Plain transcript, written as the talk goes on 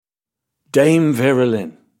Dame Vera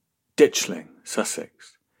Lynn, Ditchling,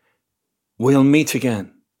 Sussex. We'll meet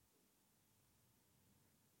again.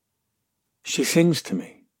 She sings to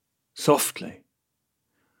me, softly.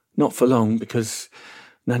 Not for long, because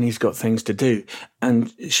Nanny's got things to do,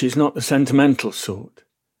 and she's not the sentimental sort.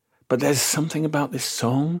 But there's something about this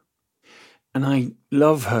song, and I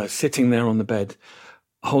love her sitting there on the bed,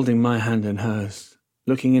 holding my hand in hers,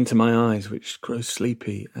 looking into my eyes, which grow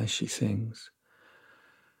sleepy as she sings.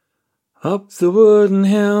 Up the wooden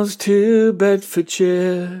hills to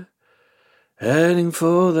Bedfordshire, heading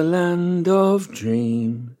for the land of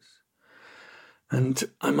dreams. And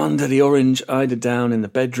I'm under the orange eider-down in the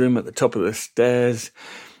bedroom at the top of the stairs,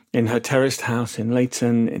 in her terraced house in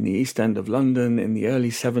Leighton, in the East End of London, in the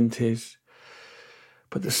early 70s.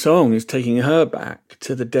 But the song is taking her back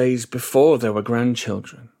to the days before there were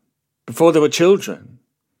grandchildren, before there were children,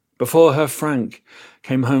 before her Frank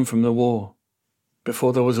came home from the war,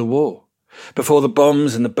 before there was a war. Before the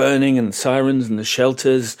bombs and the burning and the sirens and the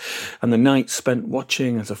shelters and the nights spent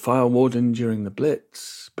watching as a fire warden during the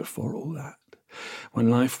Blitz, before all that, when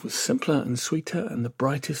life was simpler and sweeter and the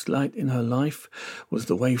brightest light in her life was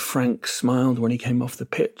the way Frank smiled when he came off the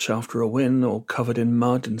pitch after a win, all covered in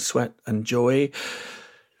mud and sweat and joy,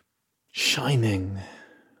 shining.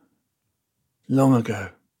 Long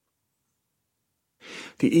ago.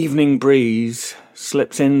 The evening breeze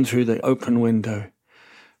slips in through the open window,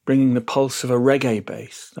 bringing the pulse of a reggae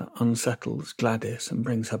bass that unsettles Gladys and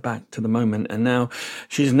brings her back to the moment. And now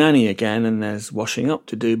she's Nanny again, and there's washing up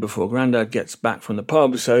to do before Grandad gets back from the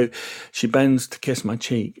pub, so she bends to kiss my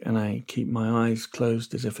cheek, and I keep my eyes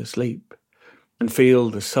closed as if asleep, and feel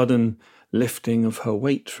the sudden lifting of her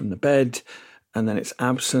weight from the bed, and then its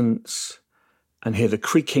absence, and hear the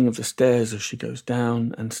creaking of the stairs as she goes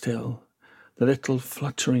down, and still the little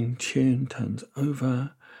fluttering tune turns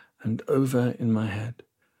over and over in my head.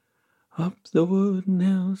 Up the wooden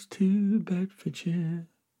hills to Bedfordshire,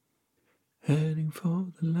 heading for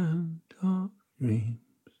the land of dreams.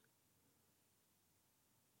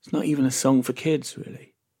 It's not even a song for kids,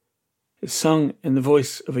 really. It's sung in the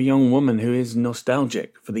voice of a young woman who is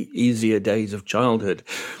nostalgic for the easier days of childhood,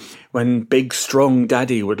 when big, strong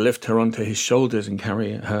daddy would lift her onto his shoulders and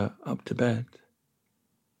carry her up to bed.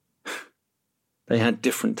 They had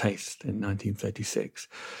different taste in 1936.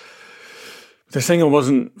 The singer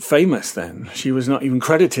wasn't famous then. She was not even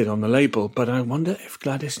credited on the label, but I wonder if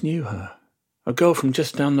Gladys knew her. A girl from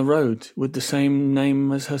just down the road with the same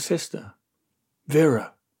name as her sister.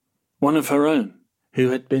 Vera, one of her own,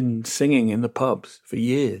 who had been singing in the pubs for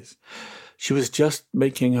years. She was just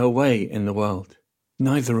making her way in the world.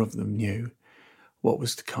 Neither of them knew what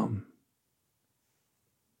was to come.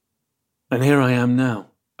 And here I am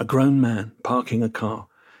now, a grown man parking a car,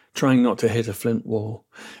 trying not to hit a flint wall,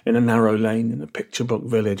 in a narrow lane in a picture-book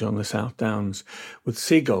village on the South Downs, with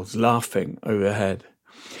seagulls laughing overhead,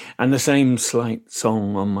 and the same slight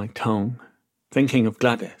song on my tongue, thinking of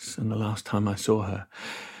Gladys and the last time I saw her,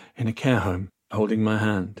 in a care home, holding my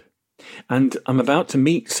hand. And I'm about to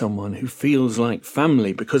meet someone who feels like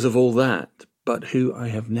family because of all that, but who I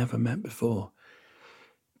have never met before.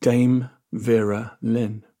 Dame Vera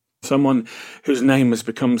Lynn. Someone whose name has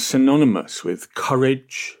become synonymous with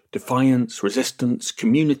courage, defiance, resistance,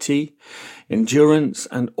 community, endurance,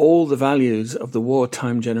 and all the values of the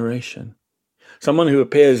wartime generation. Someone who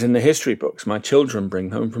appears in the history books my children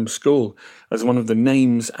bring home from school as one of the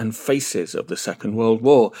names and faces of the Second World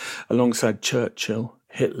War, alongside Churchill,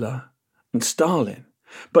 Hitler, and Stalin,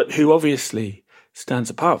 but who obviously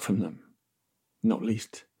stands apart from them, not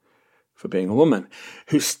least for being a woman,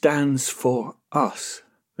 who stands for us.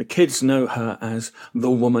 The kids know her as the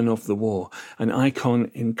woman of the war, an icon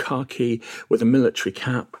in khaki with a military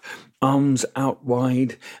cap, arms out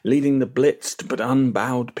wide, leading the blitzed but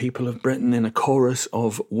unbowed people of Britain in a chorus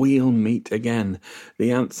of "We'll Meet Again,"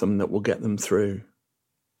 the anthem that will get them through.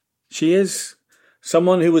 She is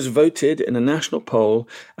someone who was voted in a national poll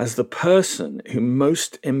as the person who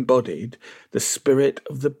most embodied the spirit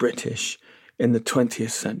of the British in the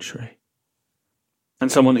 20th century.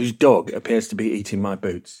 And someone whose dog appears to be eating my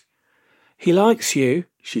boots. He likes you,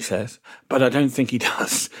 she says, but I don't think he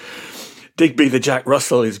does. Digby the Jack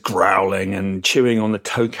Russell is growling and chewing on the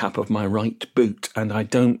toe cap of my right boot, and I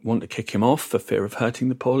don't want to kick him off for fear of hurting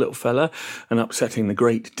the poor little fella and upsetting the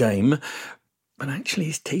great dame. But actually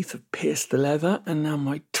his teeth have pierced the leather, and now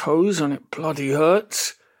my toes on it bloody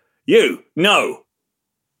hurts. You, no!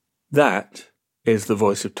 That is the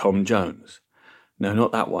voice of Tom Jones. No,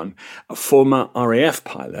 not that one. A former RAF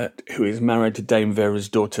pilot who is married to Dame Vera's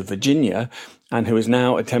daughter Virginia and who is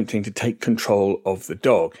now attempting to take control of the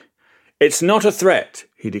dog. It's not a threat,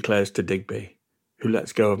 he declares to Digby, who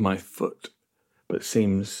lets go of my foot, but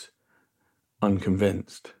seems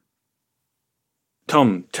unconvinced.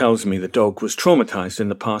 Tom tells me the dog was traumatized in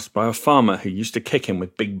the past by a farmer who used to kick him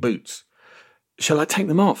with big boots. Shall I take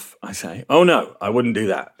them off? I say. Oh no, I wouldn't do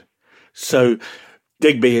that. So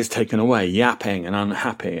Digby is taken away, yapping and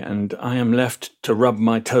unhappy, and I am left to rub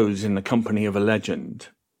my toes in the company of a legend.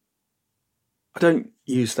 I don't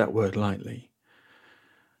use that word lightly.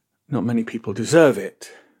 Not many people deserve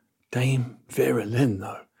it. Dame Vera Lynn,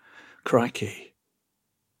 though. Crikey.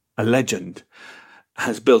 A legend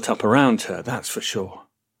has built up around her, that's for sure.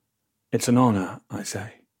 It's an honour, I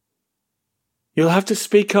say. You'll have to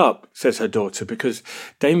speak up, says her daughter, because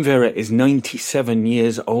Dame Vera is 97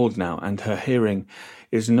 years old now and her hearing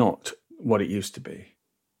is not what it used to be.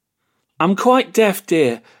 I'm quite deaf,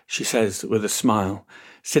 dear, she says with a smile,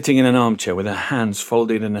 sitting in an armchair with her hands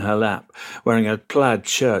folded in her lap, wearing a plaid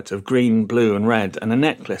shirt of green, blue and red and a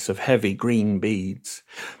necklace of heavy green beads.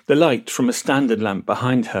 The light from a standard lamp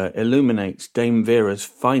behind her illuminates Dame Vera's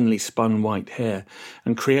finely spun white hair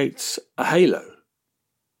and creates a halo.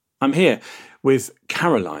 I'm here with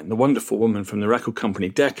Caroline, the wonderful woman from the record company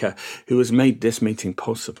Decca, who has made this meeting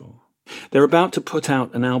possible. They're about to put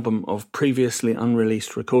out an album of previously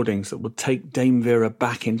unreleased recordings that will take Dame Vera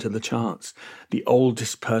back into the charts, the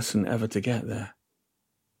oldest person ever to get there.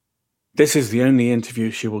 This is the only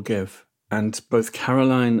interview she will give, and both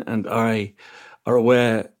Caroline and I are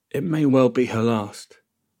aware it may well be her last.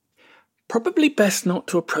 Probably best not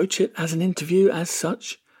to approach it as an interview as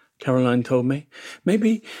such, Caroline told me.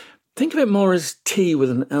 Maybe think of it more as tea with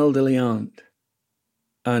an elderly aunt.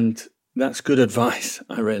 And that's good advice,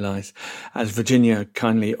 I realise, as Virginia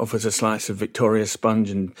kindly offers a slice of Victoria sponge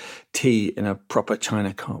and tea in a proper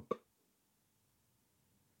china cup.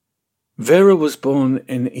 Vera was born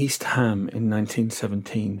in East Ham in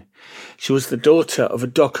 1917. She was the daughter of a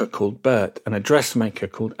docker called Bert and a dressmaker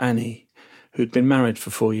called Annie, who'd been married for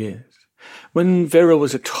 4 years. When Vera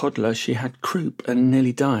was a toddler, she had croup and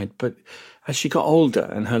nearly died, but as she got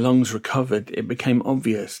older and her lungs recovered, it became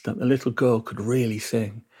obvious that the little girl could really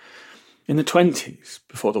sing. In the 20s,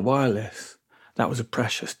 before the wireless, that was a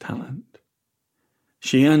precious talent.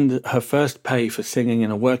 She earned her first pay for singing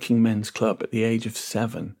in a working men's club at the age of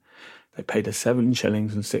 7. They paid her 7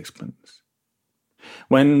 shillings and sixpence.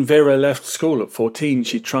 When Vera left school at 14,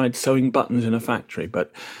 she tried sewing buttons in a factory,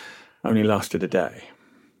 but only lasted a day.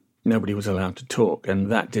 Nobody was allowed to talk,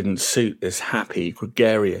 and that didn't suit this happy,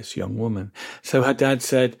 gregarious young woman. So her dad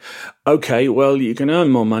said, "OK, well, you can earn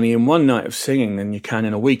more money in one night of singing than you can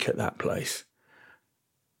in a week at that place."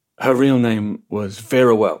 Her real name was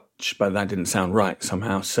Vera Welch, but that didn't sound right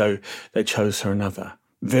somehow, so they chose her another,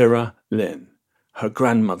 Vera Lynn, her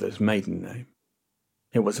grandmother's maiden name.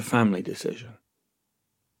 It was a family decision.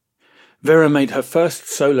 Vera made her first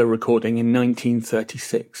solo recording in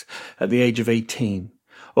 1936, at the age of 18.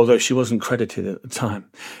 Although she wasn't credited at the time.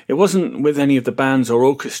 It wasn't with any of the bands or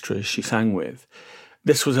orchestras she sang with.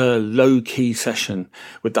 This was a low-key session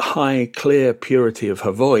with the high, clear purity of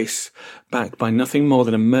her voice, backed by nothing more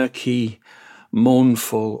than a murky,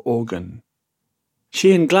 mournful organ.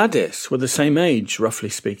 She and Gladys were the same age, roughly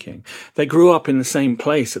speaking. They grew up in the same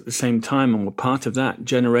place at the same time and were part of that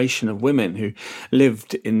generation of women who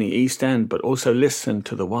lived in the East End but also listened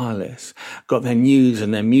to the wireless, got their news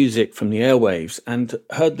and their music from the airwaves, and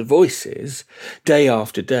heard the voices, day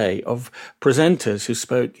after day, of presenters who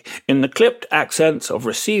spoke in the clipped accents of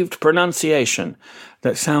received pronunciation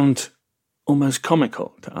that sound almost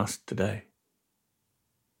comical to us today.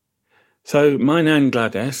 So my Nan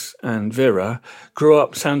Gladys and Vera grew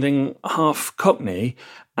up sounding half Cockney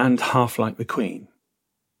and half like the Queen.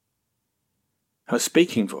 Her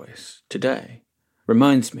speaking voice today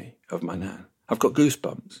reminds me of my Nan. I've got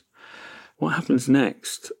goosebumps. What happens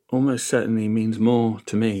next almost certainly means more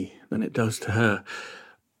to me than it does to her.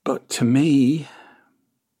 But to me,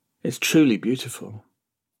 it's truly beautiful.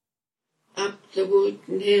 Up the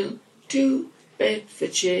wooden hill to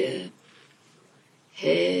Bedfordshire,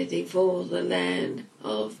 heading for the land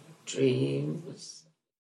of dreams.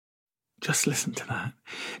 Just listen to that.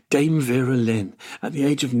 Dame Vera Lynn, at the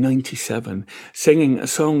age of 97, singing a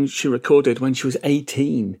song she recorded when she was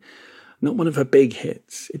 18. Not one of her big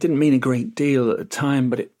hits. It didn't mean a great deal at the time,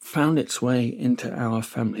 but it found its way into our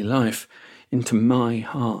family life, into my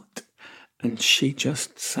heart. And she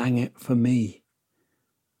just sang it for me.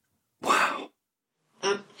 Wow.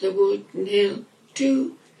 Up the wooden hill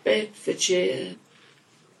to Bedfordshire,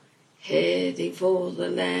 heading for the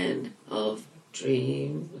land of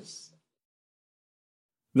dreams.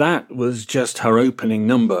 That was just her opening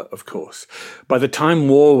number, of course. By the time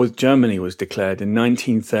war with Germany was declared in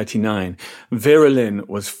 1939, Vera Lynn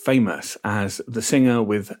was famous as the singer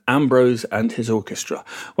with Ambrose and his orchestra,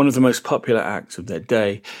 one of the most popular acts of their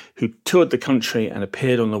day, who toured the country and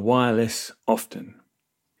appeared on the wireless often.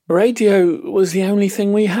 Radio was the only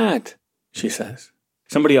thing we had, she says.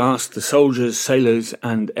 Somebody asked the soldiers, sailors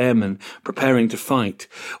and airmen preparing to fight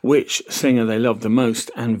which singer they loved the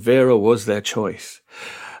most, and Vera was their choice.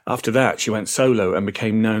 After that, she went solo and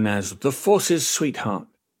became known as the Force's sweetheart.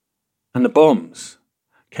 And the bombs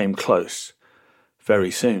came close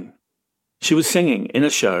very soon. She was singing in a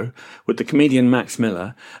show with the comedian Max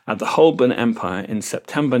Miller at the Holborn Empire in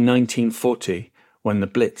September 1940 when the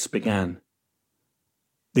Blitz began.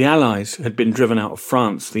 The Allies had been driven out of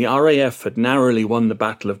France. The RAF had narrowly won the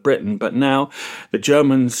Battle of Britain, but now the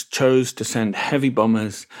Germans chose to send heavy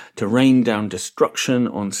bombers to rain down destruction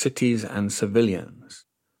on cities and civilians.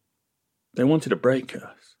 They wanted to break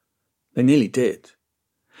us. They nearly did.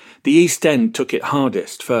 The East End took it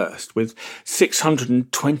hardest first, with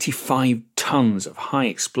 625 tons of high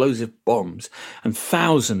explosive bombs and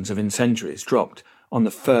thousands of incendiaries dropped on the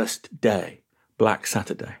first day, Black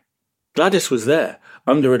Saturday. Gladys was there,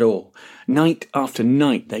 under it all. Night after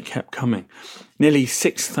night they kept coming. Nearly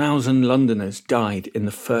 6,000 Londoners died in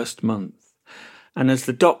the first month. And as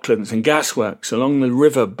the docklands and gasworks along the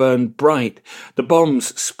river burned bright, the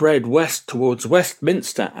bombs spread west towards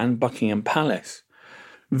Westminster and Buckingham Palace.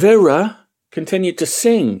 Vera continued to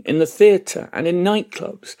sing in the theatre and in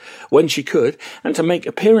nightclubs when she could, and to make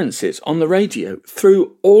appearances on the radio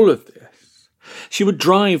through all of this. She would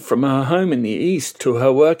drive from her home in the east to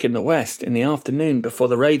her work in the west in the afternoon before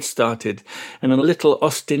the raid started in a little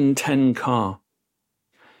Austin 10 car.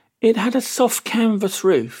 It had a soft canvas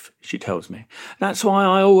roof, she tells me. That's why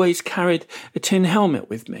I always carried a tin helmet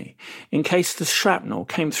with me, in case the shrapnel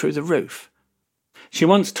came through the roof. She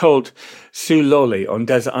once told Sue Lawley on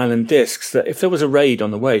Desert Island Discs that if there was a raid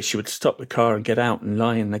on the way, she would stop the car and get out and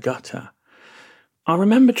lie in the gutter. I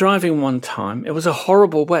remember driving one time. It was a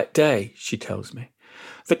horrible wet day, she tells me.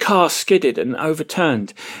 The car skidded and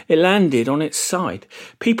overturned. It landed on its side.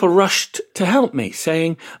 People rushed to help me,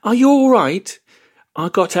 saying, "Are you all right?" I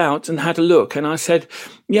got out and had a look, and I said,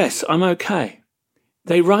 "Yes, I'm okay."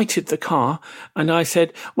 They righted the car, and I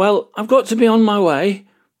said, "Well, I've got to be on my way."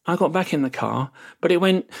 I got back in the car, but it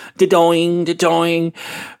went da-doing, da-doing.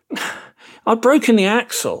 I'd broken the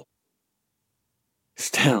axle.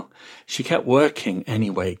 Still, she kept working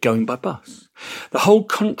anyway, going by bus. The whole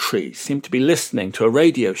country seemed to be listening to a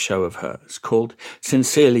radio show of hers called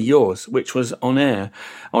Sincerely Yours, which was on air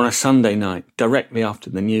on a Sunday night, directly after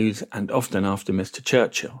the news and often after Mr.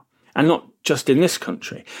 Churchill. And not just in this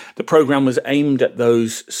country. The programme was aimed at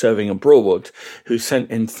those serving abroad who sent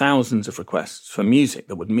in thousands of requests for music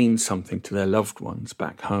that would mean something to their loved ones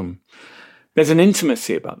back home. There's an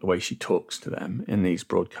intimacy about the way she talks to them in these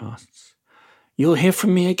broadcasts. "You'll hear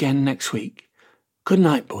from me again next week. Good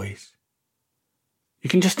night, boys." You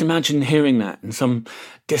can just imagine hearing that in some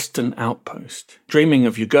distant outpost, dreaming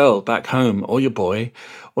of your girl back home, or your boy,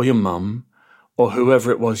 or your mum, or whoever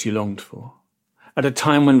it was you longed for. At a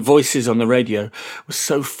time when voices on the radio were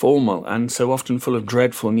so formal and so often full of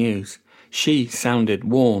dreadful news, she sounded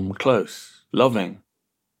warm, close, loving.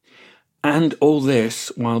 And all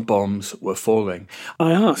this while bombs were falling.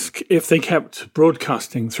 I ask if they kept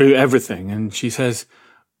broadcasting through everything, and she says,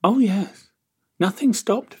 "Oh yes, nothing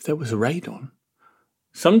stopped if there was a raid on."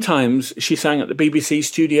 Sometimes she sang at the BBC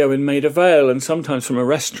studio in Maida Vale, and sometimes from a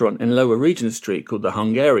restaurant in Lower Regent Street called the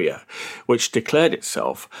Hungaria, which declared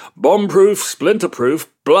itself bomb-proof, splinter-proof,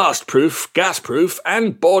 blast-proof, gas-proof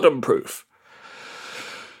and boredom-proof.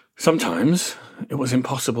 Sometimes it was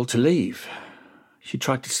impossible to leave. She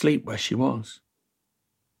tried to sleep where she was.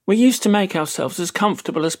 "We used to make ourselves as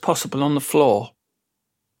comfortable as possible on the floor."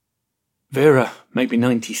 Vera may be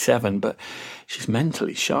 97, but she's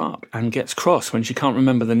mentally sharp and gets cross when she can't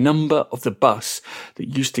remember the number of the bus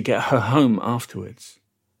that used to get her home afterwards.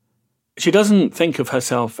 She doesn't think of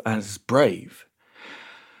herself as brave.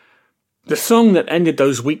 The song that ended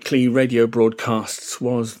those weekly radio broadcasts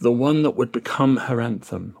was the one that would become her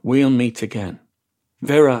anthem, "We'll Meet Again."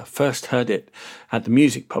 Vera first heard it at the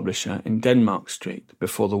music publisher in Denmark Street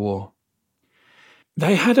before the war.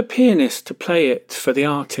 "They had a pianist to play it for the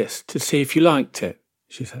artist to see if you liked it,"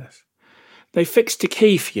 she says. "They fixed a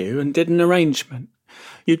key for you and did an arrangement.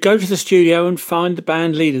 You'd go to the studio and find the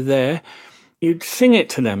band leader there. You'd sing it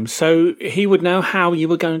to them so he would know how you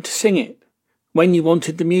were going to sing it, when you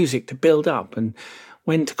wanted the music to build up and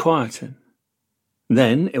when to quieten.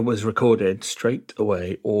 Then it was recorded straight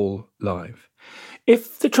away, all live.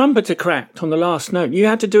 If the trumpeter cracked on the last note, you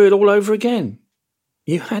had to do it all over again.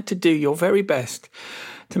 You had to do your very best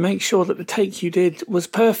to make sure that the take you did was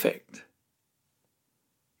perfect.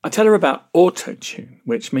 I tell her about auto-tune,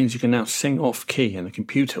 which means you can now sing off-key and the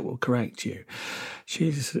computer will correct you.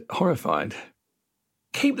 She's horrified.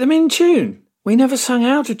 Keep them in tune. We never sang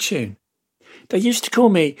out of tune. They used to call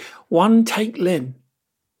me One Take Lynn.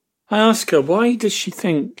 I ask her, why does she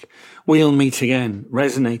think We'll Meet Again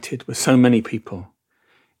resonated with so many people?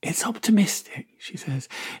 It's optimistic, she says.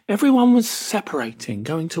 Everyone was separating,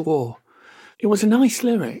 going to war. It was a nice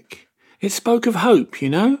lyric. It spoke of hope, you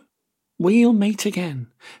know? We'll meet again.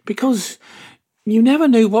 Because you never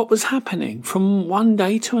knew what was happening from one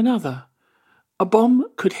day to another. A bomb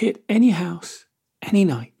could hit any house, any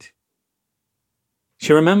night.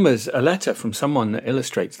 She remembers a letter from someone that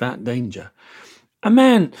illustrates that danger. A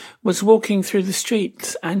man was walking through the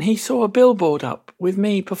streets and he saw a billboard up with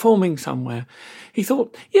me performing somewhere. He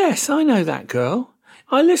thought, yes, I know that girl.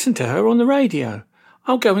 I listened to her on the radio.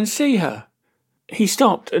 I'll go and see her. He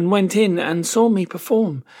stopped and went in and saw me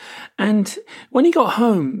perform. And when he got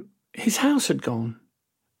home, his house had gone.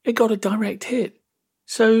 It got a direct hit.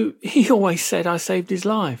 So he always said I saved his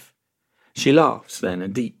life. She laughs then, a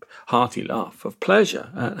deep, hearty laugh of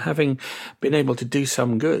pleasure at having been able to do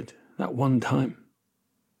some good that one time.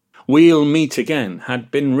 We'll Meet Again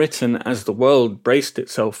had been written as the world braced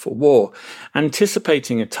itself for war,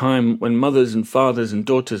 anticipating a time when mothers and fathers and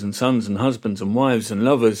daughters and sons and husbands and wives and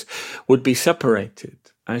lovers would be separated,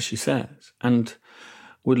 as she says, and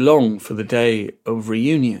would long for the day of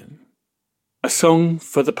reunion. A song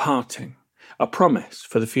for the parting, a promise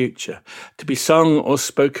for the future, to be sung or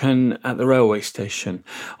spoken at the railway station,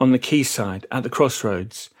 on the quayside, at the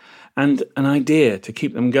crossroads, and an idea to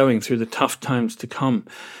keep them going through the tough times to come,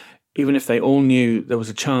 even if they all knew there was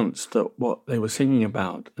a chance that what they were singing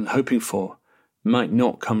about and hoping for might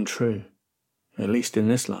not come true, at least in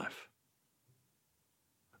this life.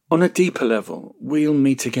 On a deeper level, We'll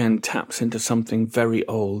Meet Again taps into something very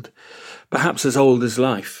old, perhaps as old as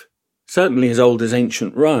life, certainly as old as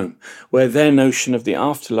ancient Rome, where their notion of the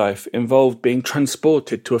afterlife involved being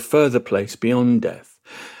transported to a further place beyond death,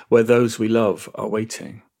 where those we love are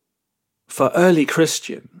waiting. For early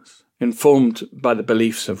Christians, informed by the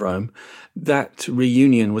beliefs of Rome, that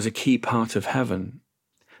reunion was a key part of heaven.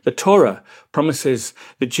 The Torah promises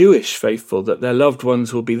the Jewish faithful that their loved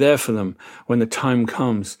ones will be there for them when the time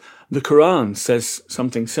comes. The Quran says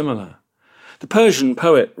something similar. The Persian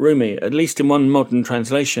poet Rumi, at least in one modern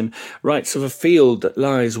translation, writes of a field that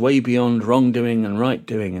lies way beyond wrongdoing and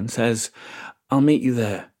right-doing and says, I'll meet you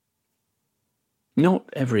there. Not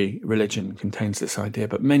every religion contains this idea,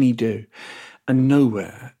 but many do. And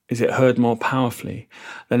nowhere is it heard more powerfully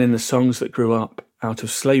than in the songs that grew up out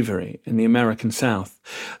of slavery in the American South.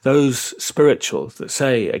 Those spirituals that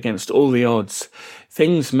say, against all the odds,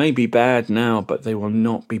 things may be bad now, but they will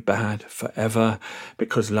not be bad forever,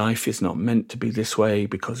 because life is not meant to be this way,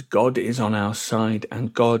 because God is on our side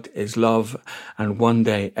and God is love, and one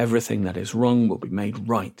day everything that is wrong will be made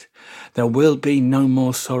right. There will be no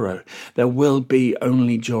more sorrow. There will be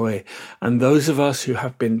only joy. And those of us who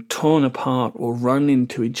have been torn apart will run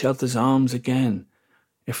into each other's arms again.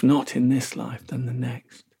 If not in this life, then the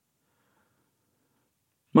next.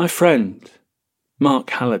 My friend,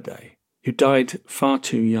 Mark Halliday, who died far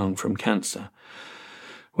too young from cancer,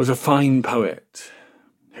 was a fine poet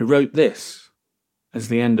who wrote this as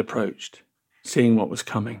the end approached, seeing what was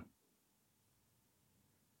coming.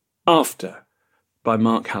 After, by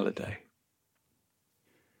Mark Halliday.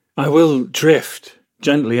 I will drift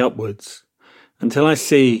gently upwards until I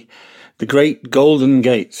see the great golden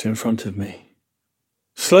gates in front of me.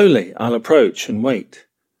 Slowly I'll approach and wait.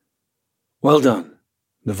 Well done,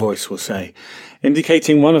 the voice will say,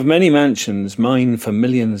 indicating one of many mansions, mine for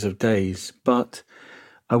millions of days. But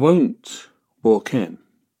I won't walk in.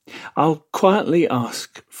 I'll quietly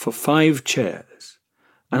ask for 5 chairs,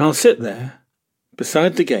 and I'll sit there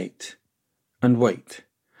beside the gate and wait,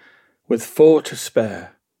 with 4 to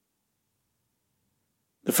spare.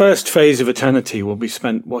 The first phase of eternity will be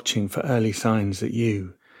spent watching for early signs that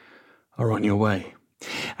you are on your way.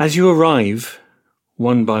 As you arrive,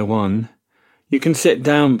 one by one, you can sit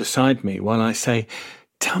down beside me while I say,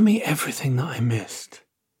 tell me everything that I missed.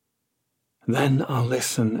 Then I'll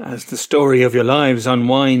listen as the story of your lives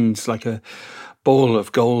unwinds like a ball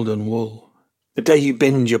of golden wool. The day you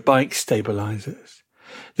binned your bike stabilizers.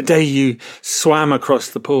 The day you swam across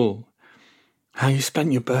the pool. How you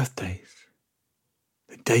spent your birthdays.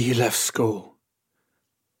 The day you left school.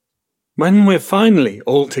 When we're finally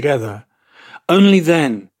all together, only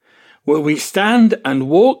then will we stand and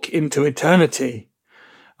walk into eternity,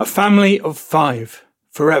 a family of 5,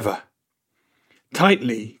 forever,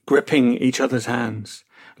 tightly gripping each other's hands,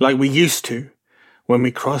 like we used to when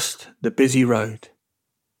we crossed the busy road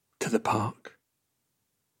to the park.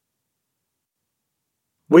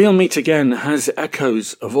 We'll Meet Again has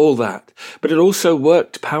echoes of all that, but it also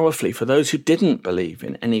worked powerfully for those who didn't believe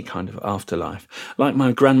in any kind of afterlife, like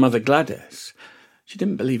my grandmother Gladys. She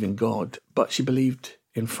didn't believe in God, but she believed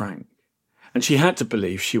in Frank. And she had to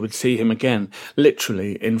believe she would see him again,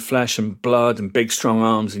 literally in flesh and blood and big strong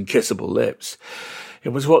arms and kissable lips. It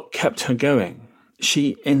was what kept her going.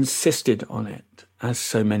 She insisted on it, as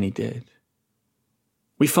so many did.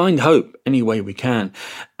 We find hope any way we can,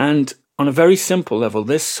 and on a very simple level,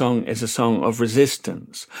 this song is a song of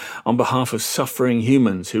resistance on behalf of suffering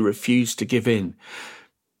humans who refuse to give in.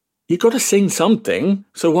 You've got to sing something,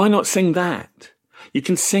 so why not sing that? You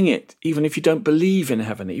can sing it even if you don't believe in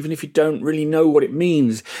heaven, even if you don't really know what it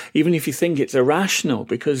means, even if you think it's irrational,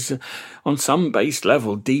 because on some base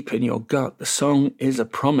level, deep in your gut, the song is a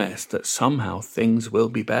promise that somehow things will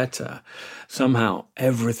be better. Somehow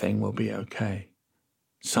everything will be okay.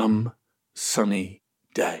 Some sunny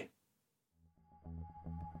day.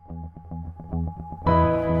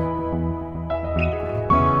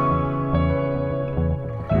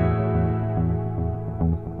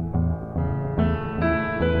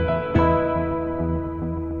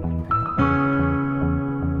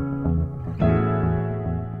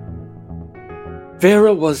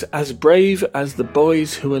 Vera was as brave as the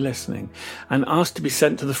boys who were listening and asked to be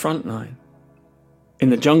sent to the front line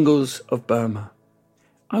in the jungles of Burma.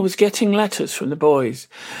 I was getting letters from the boys,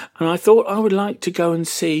 and I thought I would like to go and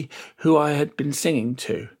see who I had been singing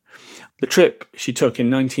to. The trip she took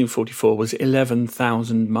in 1944 was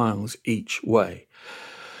 11,000 miles each way.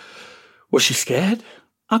 Was she scared?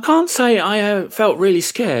 I can't say I felt really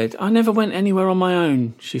scared. I never went anywhere on my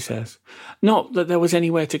own, she says. Not that there was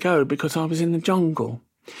anywhere to go because I was in the jungle.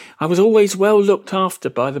 I was always well looked after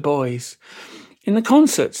by the boys. In the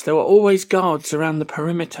concerts, there were always guards around the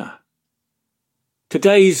perimeter.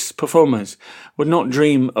 Today's performers would not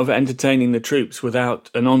dream of entertaining the troops without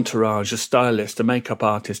an entourage, a stylist, a makeup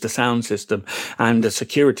artist, a sound system, and a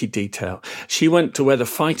security detail. She went to where the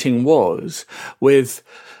fighting was with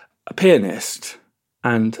a pianist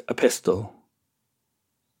and a pistol.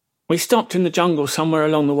 We stopped in the jungle somewhere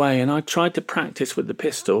along the way, and I tried to practice with the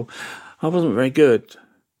pistol. I wasn't very good.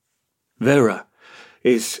 Vera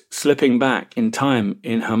is slipping back in time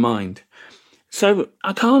in her mind. So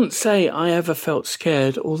I can't say I ever felt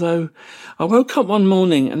scared, although I woke up one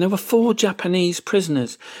morning and there were 4 Japanese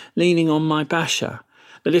prisoners leaning on my basha,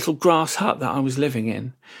 the little grass hut that I was living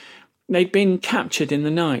in. They'd been captured in the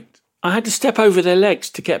night. I had to step over their legs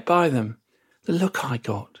to get by them. The look I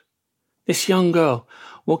got. This young girl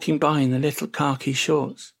walking by in the little khaki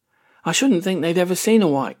shorts. I shouldn't think they'd ever seen a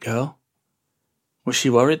white girl. Was she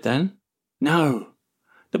worried then? No.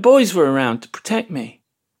 The boys were around to protect me.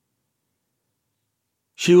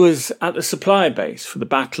 She was at the supply base for the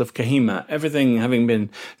Battle of Kohima, everything having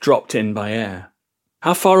been dropped in by air.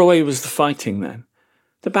 How far away was the fighting then?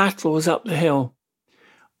 The battle was up the hill.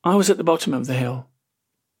 I was at the bottom of the hill.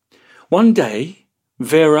 One day,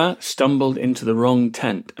 Vera stumbled into the wrong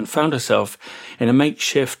tent and found herself in a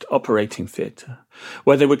makeshift operating theatre,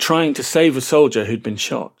 where they were trying to save a soldier who'd been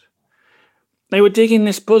shot. They were digging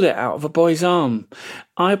this bullet out of a boy's arm.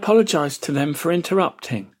 I apologised to them for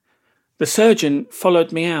interrupting. The surgeon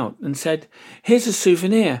followed me out and said, "Here's a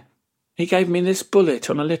souvenir." He gave me this bullet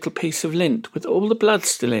on a little piece of lint with all the blood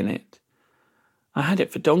still in it. I had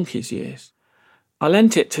it for donkey's years. I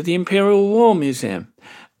lent it to the Imperial War Museum,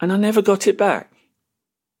 and I never got it back.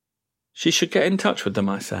 She should get in touch with them,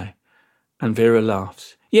 I say. And Vera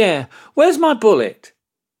laughs. Yeah, where's my bullet?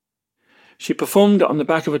 She performed on the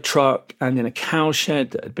back of a truck and in a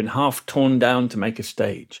cowshed that had been half torn down to make a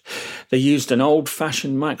stage. They used an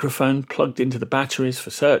old-fashioned microphone plugged into the batteries for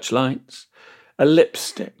searchlights. A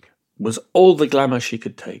lipstick was all the glamour she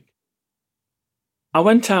could take. I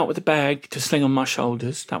went out with a bag to sling on my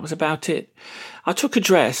shoulders. That was about it. I took a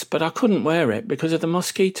dress, but I couldn't wear it because of the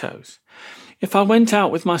mosquitoes. If I went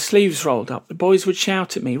out with my sleeves rolled up, the boys would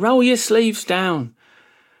shout at me, "Roll your sleeves down."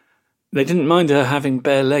 They didn't mind her having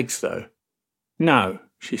bare legs, though. No,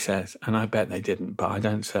 she says, and I bet they didn't, but I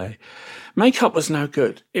don't say. Makeup was no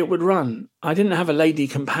good. It would run. I didn't have a lady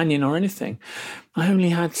companion or anything. I only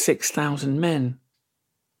had 6,000 men.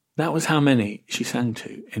 That was how many she sang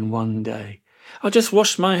to in one day. I just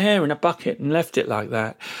washed my hair in a bucket and left it like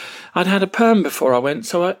that. I'd had a perm before I went,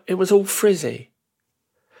 so it was all frizzy.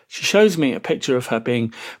 She shows me a picture of her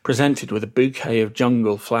being presented with a bouquet of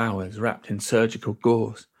jungle flowers wrapped in surgical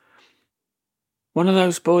gauze. One of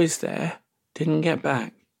those boys there didn't get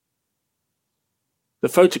back. The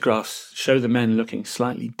photographs show the men looking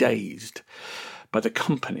slightly dazed by the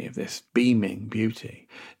company of this beaming beauty.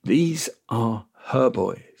 These are her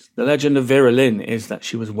boys. The legend of Vera Lynn is that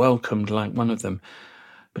she was welcomed like one of them.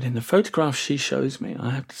 But in the photographs she shows me, I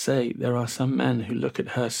have to say, there are some men who look at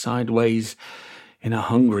her sideways in a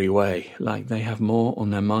hungry way, like they have more on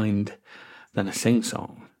their mind than a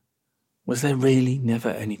sing-song. Was there really never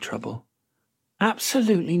any trouble?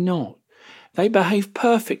 Absolutely not. They behaved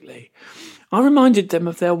perfectly. I reminded them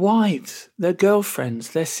of their wives, their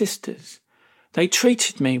girlfriends, their sisters. They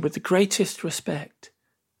treated me with the greatest respect.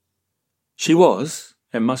 She was,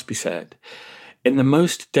 it must be said, in the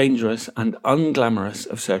most dangerous and unglamorous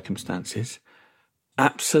of circumstances,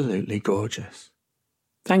 absolutely gorgeous.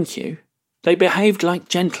 Thank you. They behaved like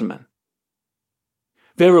gentlemen.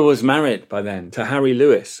 Vera was married by then to Harry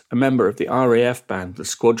Lewis, a member of the RAF band, the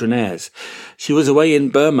Squadronaires. She was away in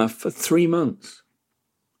Burma for 3 months.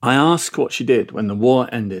 I ask what she did when the war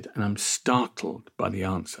ended, and I'm startled by the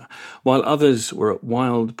answer. While others were at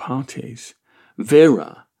wild parties,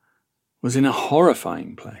 Vera was in a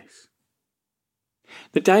horrifying place.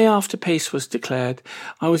 The day after peace was declared,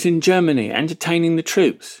 I was in Germany entertaining the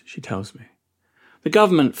troops, she tells me. The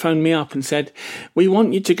government phoned me up and said, "We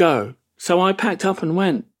want you to go." So I packed up and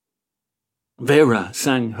went. Vera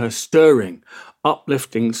sang her stirring,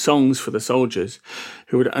 uplifting songs for the soldiers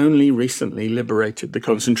who had only recently liberated the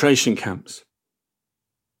concentration camps.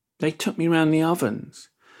 They took me round the ovens,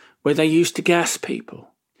 where they used to gas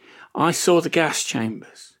people. I saw the gas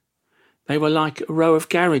chambers. They were like a row of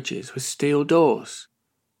garages with steel doors.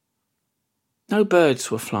 No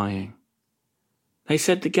birds were flying. They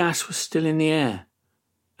said the gas was still in the air,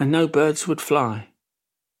 and no birds would fly.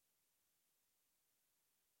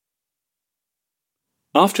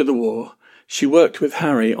 After the war, she worked with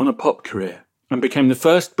Harry on a pop career and became the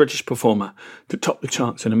first British performer to top the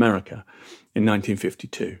charts in America in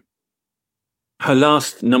 1952. Her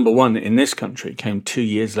last number one in this country came 2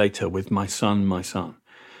 years later with My Son, My Son.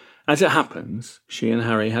 As it happens, she and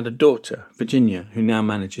Harry had a daughter, Virginia, who now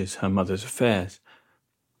manages her mother's affairs.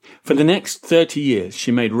 For the next 30 years,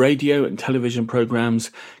 she made radio and television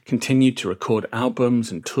programs, continued to record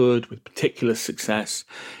albums and toured with particular success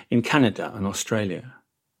in Canada and Australia.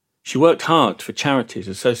 She worked hard for charities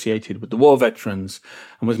associated with the war veterans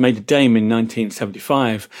and was made a dame in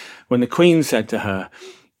 1975 when the Queen said to her,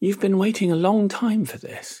 "You've been waiting a long time for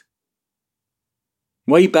this."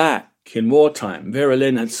 Way back in wartime, Vera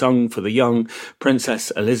Lynn had sung for the young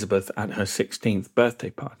Princess Elizabeth at her 16th birthday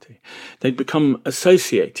party. They'd become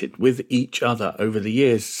associated with each other over the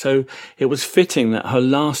years, so it was fitting that her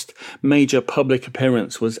last major public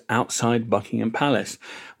appearance was outside Buckingham Palace,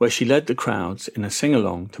 where she led the crowds in a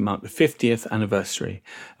sing-along to mark the 50th anniversary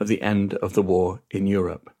of the end of the war in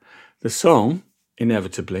Europe. The song,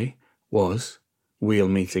 inevitably, was "We'll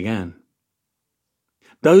Meet Again."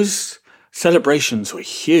 Those celebrations were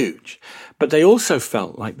huge, but they also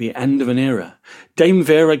felt like the end of an era. Dame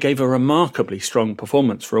Vera gave a remarkably strong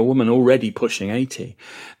performance for a woman already pushing 80,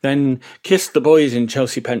 then kissed the boys in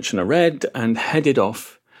Chelsea Pensioner Red and headed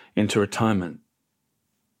off into retirement.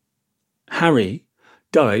 Harry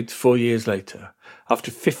died 4 years later,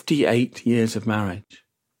 after 58 years of marriage.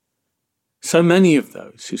 So many of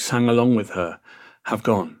those who sang along with her have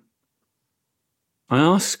gone. I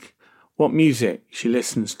ask what music she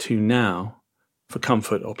listens to now for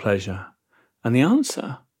comfort or pleasure, and the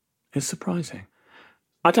answer is surprising.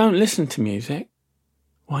 I don't listen to music.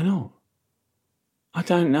 Why not? I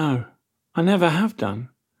don't know. I never have done.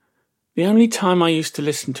 The only time I used to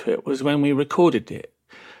listen to it was when we recorded it,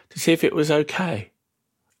 to see if it was okay.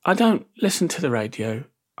 I don't listen to the radio.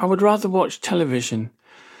 I would rather watch television.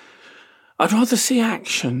 I'd rather see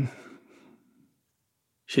action.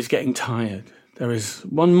 She's getting tired. There is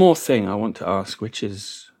one more thing I want to ask, which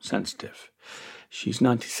is sensitive. She's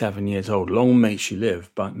 97 years old. Long may she live,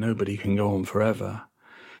 but nobody can go on forever.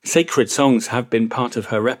 Sacred songs have been part of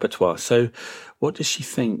her repertoire, so what does she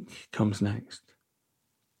think comes next?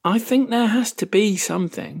 I think there has to be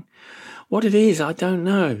something. What it is, I don't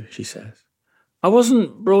know, she says. I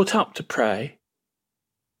wasn't brought up to pray.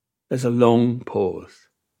 There's a long pause.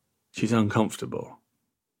 She's uncomfortable.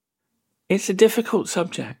 It's a difficult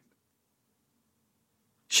subject.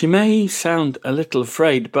 She may sound a little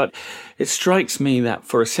afraid, but it strikes me that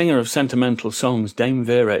for a singer of sentimental songs, Dame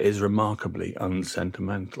Vera is remarkably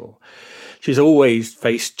unsentimental. She's always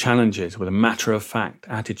faced challenges with a matter-of-fact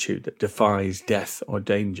attitude that defies death or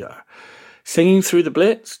danger. Singing through the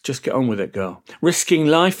Blitz? Just get on with it, girl. Risking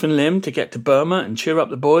life and limb to get to Burma and cheer up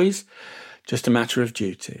the boys? Just a matter of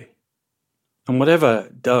duty. And whatever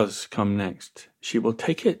does come next, she will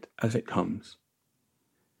take it as it comes.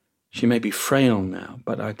 She may be frail now,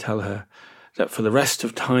 but I tell her that for the rest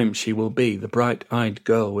of time she will be the bright-eyed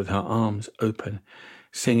girl with her arms open,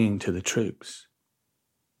 singing to the troops.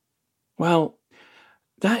 Well,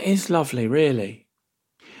 that is lovely, really.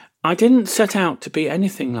 I didn't set out to be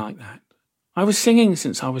anything like that. I was singing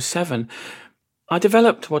since I was 7. I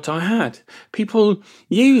developed what I had. People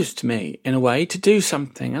used me, in a way, to do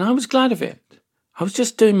something, and I was glad of it. I was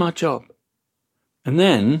just doing my job. And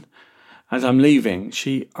then, as I'm leaving,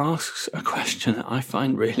 she asks a question that I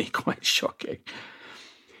find really quite shocking.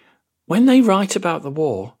 When they write about the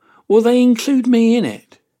war, will they include me in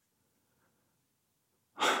it?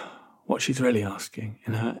 What she's really asking,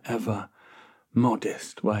 in her ever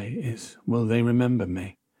modest way, is, will they remember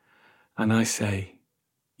me? And I say,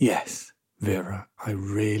 yes, Vera, I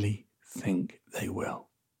really think they will.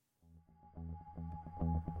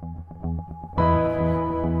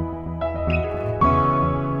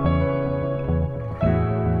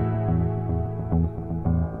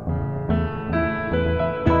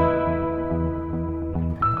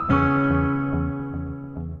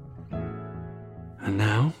 And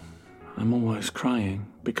now, I'm almost crying,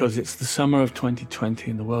 because it's the summer of 2020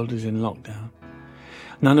 and the world is in lockdown.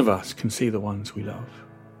 None of us can see the ones we love.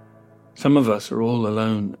 Some of us are all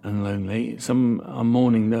alone and lonely. Some are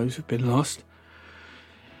mourning those who've been lost.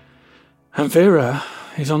 And Vera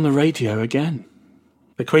is on the radio again.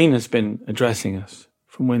 The Queen has been addressing us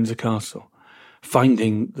from Windsor Castle,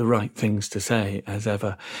 finding the right things to say, as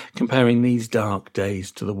ever, comparing these dark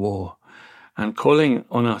days to the war, and calling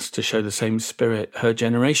on us to show the same spirit her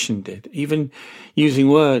generation did, even using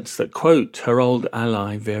words that quote her old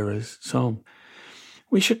ally Vera's song.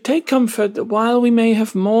 We should take comfort that while we may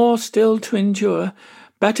have more still to endure,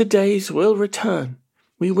 better days will return.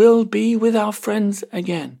 We will be with our friends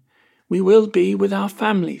again. We will be with our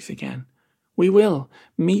families again. We will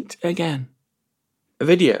meet again. A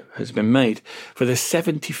video has been made for the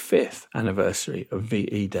 75th anniversary of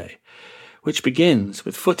VE Day, which begins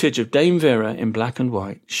with footage of Dame Vera in black and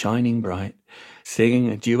white, shining bright, singing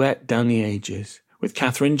a duet down the ages with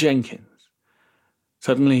Catherine Jenkins.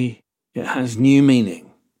 Suddenly, it has new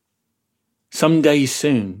meaning. Some day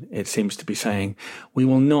soon, it seems to be saying, we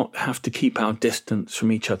will not have to keep our distance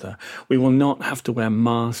from each other. We will not have to wear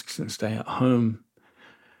masks and stay at home.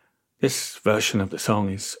 This version of the song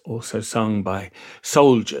is also sung by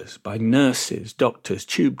soldiers, by nurses, doctors,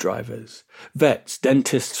 tube drivers, vets,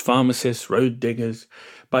 dentists, pharmacists, road diggers,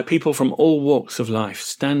 by people from all walks of life,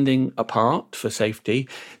 standing apart for safety,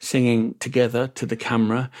 singing together to the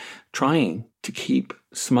camera, trying to keep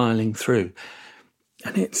smiling through.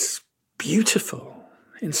 And it's beautiful,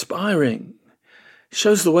 inspiring. It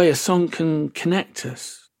shows the way a song can connect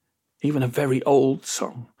us, even a very old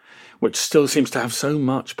song, which still seems to have so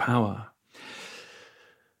much power.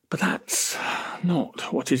 But that's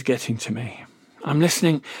not what is getting to me. I'm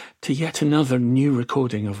listening to yet another new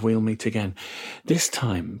recording of We'll Meet Again, this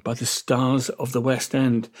time by the stars of the West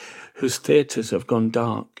End, whose theatres have gone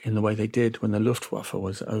dark in the way they did when the Luftwaffe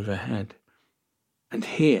was overhead. And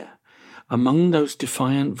here, among those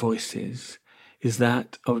defiant voices, is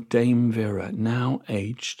that of Dame Vera, now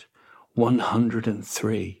aged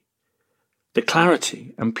 103. The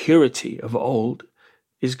clarity and purity of old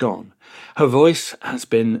is gone. Her voice has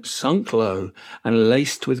been sunk low and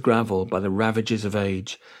laced with gravel by the ravages of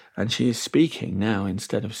age, and she is speaking now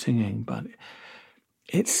instead of singing, but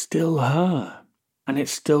it's still her. And it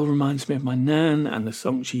still reminds me of my nan and the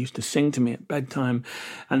song she used to sing to me at bedtime,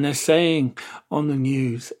 and they're saying on the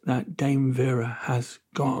news that Dame Vera has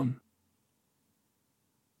gone.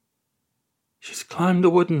 She's climbed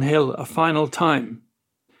the wooden hill a final time.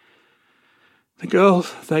 The girl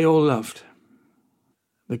they all loved.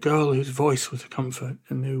 The girl whose voice was a comfort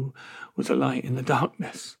and who was a light in the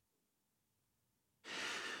darkness.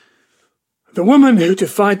 The woman who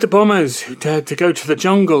defied the bombers, who dared to go to the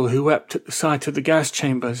jungle, who wept at the sight of the gas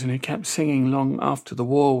chambers and who kept singing long after the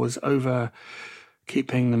war was over,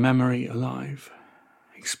 keeping the memory alive,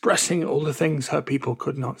 expressing all the things her people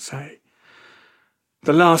could not say.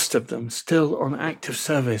 The last of them still on active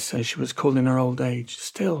service, as she was called in her old age,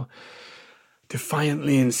 still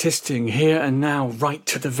defiantly insisting here and now, right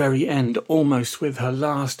to the very end, almost with her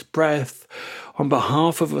last breath, on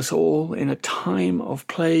behalf of us all in a time of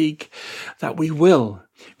plague, that we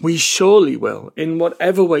surely will, in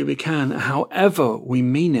whatever way we can, however we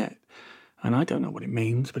mean it. And I don't know what it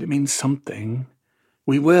means, but it means something.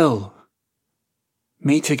 We will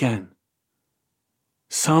meet again.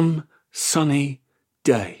 Some sunny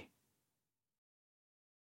day.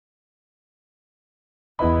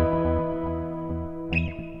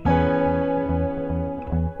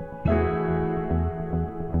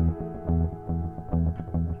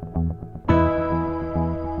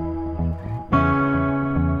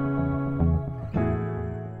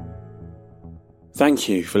 Thank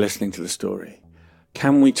you for listening to the story.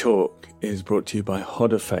 Can We Talk is brought to you by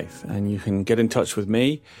Hod of Faith, and you can get in touch with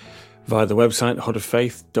me via the website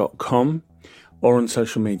hodoffaith.com or on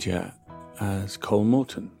social media as Cole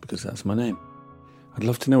Morton, because that's my name. I'd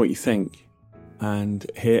love to know what you think and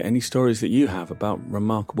hear any stories that you have about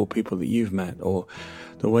remarkable people that you've met or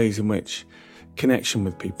the ways in which connection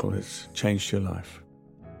with people has changed your life.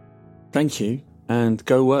 Thank you, and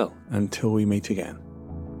go well until we meet again.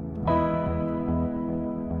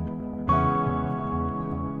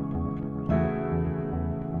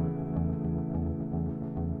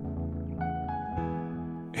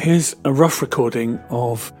 Here's a rough recording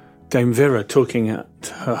of Dame Vera talking at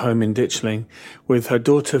her home in Ditchling with her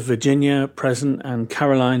daughter Virginia present and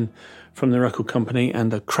Caroline from the record company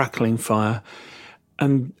and a crackling fire.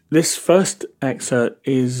 And this first excerpt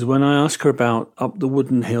is when I ask her about Up the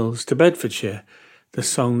Wooden Hills to Bedfordshire, the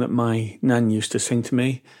song that my nan used to sing to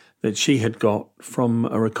me that she had got from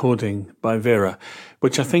a recording by Vera,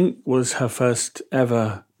 which I think was her first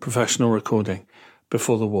ever professional recording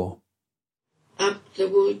before the war. Up the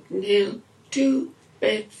wooden hill to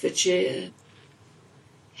Bedfordshire,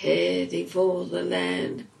 heading for the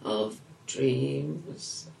land of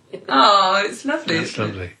dreams. Oh, it's lovely. That's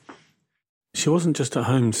lovely. She wasn't just at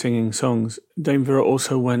home singing songs. Dame Vera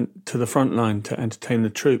also went to the front line to entertain the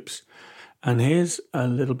troops. And here's a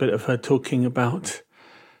little bit of her talking about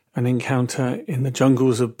an encounter in the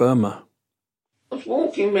jungles of Burma. I was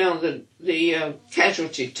walking around the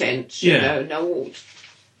casualty tents, you know, and I walked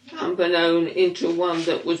unbeknown into one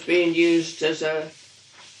that was being used as a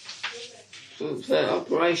for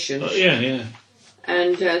operations. Oh, yeah.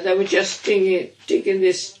 And they were just digging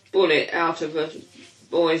this bullet out of a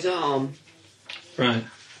boy's arm. Right.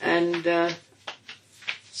 And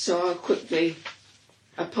so I quickly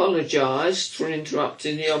apologised for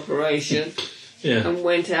interrupting the operation and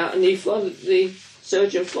went out, and the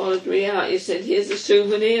surgeon followed me out. He said, "Here's a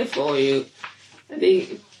souvenir for you." And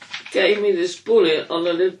he gave me this bullet on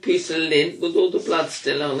a little piece of lint with all the blood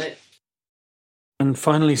still on it. And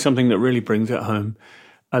finally, something that really brings it home,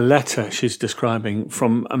 a letter she's describing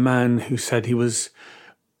from a man who said he was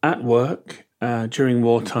at work during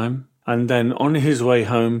wartime, and then on his way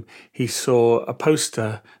home he saw a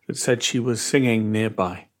poster that said she was singing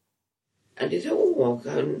nearby. And he said, "Oh, I'll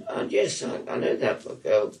go and yes, I know that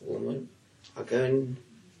girl, woman. I'll go and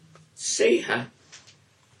see her."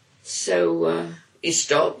 So he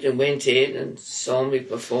stopped and went in and saw me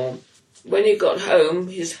perform. When he got home,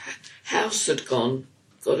 his house had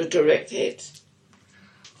got a direct hit.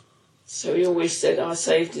 So he always said I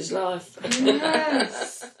saved his life.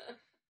 Yes.